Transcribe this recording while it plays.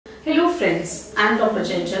Hello friends, I am Dr.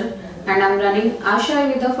 Chanchal and I am running Asha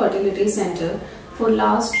Ayurveda Fertility Center for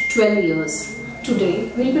last 12 years.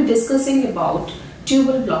 Today we will be discussing about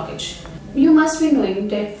tubal blockage. You must be knowing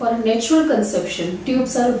that for a natural conception,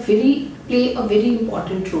 tubes play a very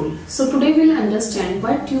important role. So today we will understand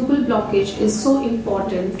why tubal blockage is so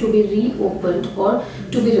important to be reopened or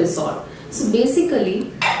to be resolved. So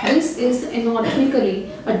basically, this is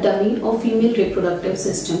anatomically a dummy of female reproductive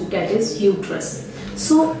system, that is uterus.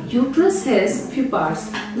 So uterus has few parts.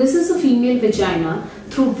 This is a female vagina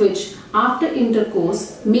through which after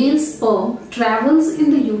intercourse male sperm travels in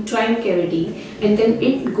the uterine cavity and then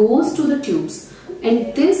it goes to the tubes.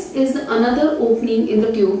 And this is another opening in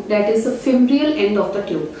the tube, that is the fimbrial end of the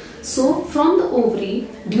tube. So from the ovary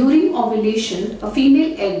during ovulation a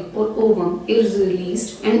female egg or ovum is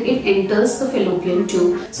released and it enters the fallopian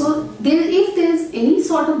tube. So if there is any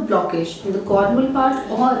sort of blockage in the cornual part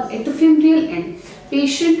or at the fimbrial end,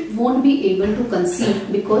 patient won't be able to conceive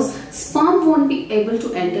because sperm won't be able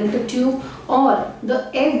to enter the tube or the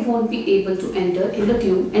egg won't be able to enter in the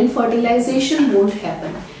tube and fertilization won't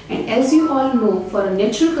happen. And as you all know, for a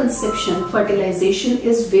natural conception, fertilization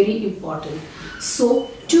is very important. So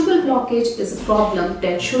tubal blockage is a problem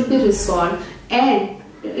that should be resolved, and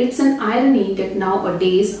it's an irony that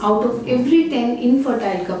nowadays out of every 10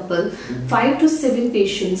 infertile couple, 5 to 7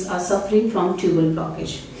 patients are suffering from tubal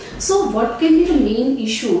blockage. So what can be the main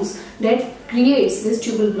issues that creates this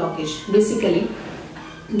tubal blockage? Basically,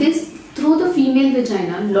 through the female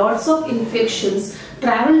vagina, lots of infections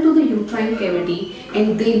travel to the uterine cavity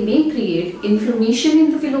and they may create inflammation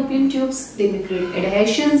in the fallopian tubes, they may create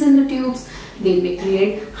adhesions in the tubes, they may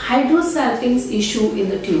create Hydrosalpinx issue in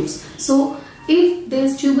the tubes. So if there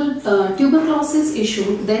is tuberculosis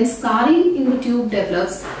issue, then scarring in the tube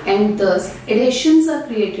develops and thus adhesions are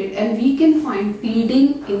created and we can find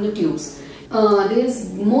bleeding in the tubes. There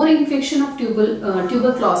is more infection of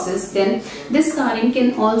tuberculosis, then this scarring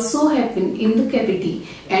can also happen in the cavity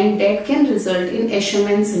and that can result in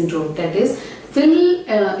Asherman syndrome, that is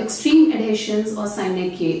extreme adhesions or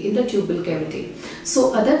synechia in the tubal cavity.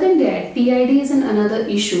 So other than that, PID is another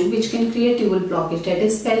issue which can create tubal blockage, that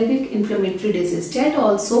is pelvic inflammatory disease, that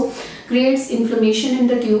also creates inflammation in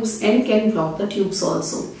the tubes and can block the tubes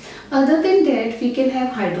also. Other than that, we can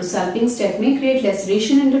have Hydrosalpinx that may create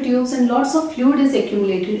laceration in the tubes and lots of fluid is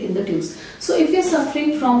accumulated in the tubes. So if you are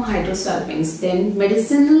suffering from Hydrosalpinx, then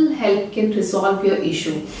medicinal help can resolve your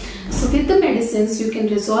issue. So with the medicines, you can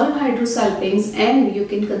resolve Hydrosalpinx and you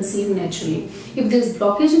can conceive naturally. If there is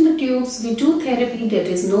blockage in the tubes, we do therapy that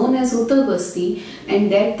is known as Uttarvasti, and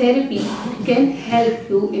that therapy can help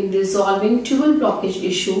you in resolving tubal blockage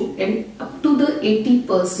issue and up to the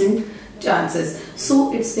 80% chances.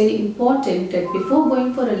 So it's very important that before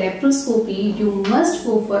going for a laparoscopy, you must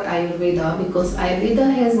go for Ayurveda, because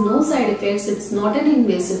Ayurveda has no side effects, it's not an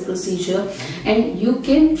invasive procedure and you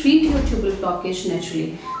can treat your tubal blockage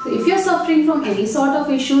naturally. So if you are suffering from any sort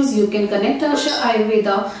of issues, you can connect Asha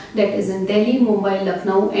Ayurveda that is in Delhi, Mumbai,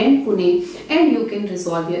 Lucknow and Pune, and you can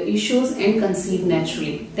resolve your issues and conceive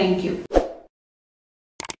naturally. Thank you.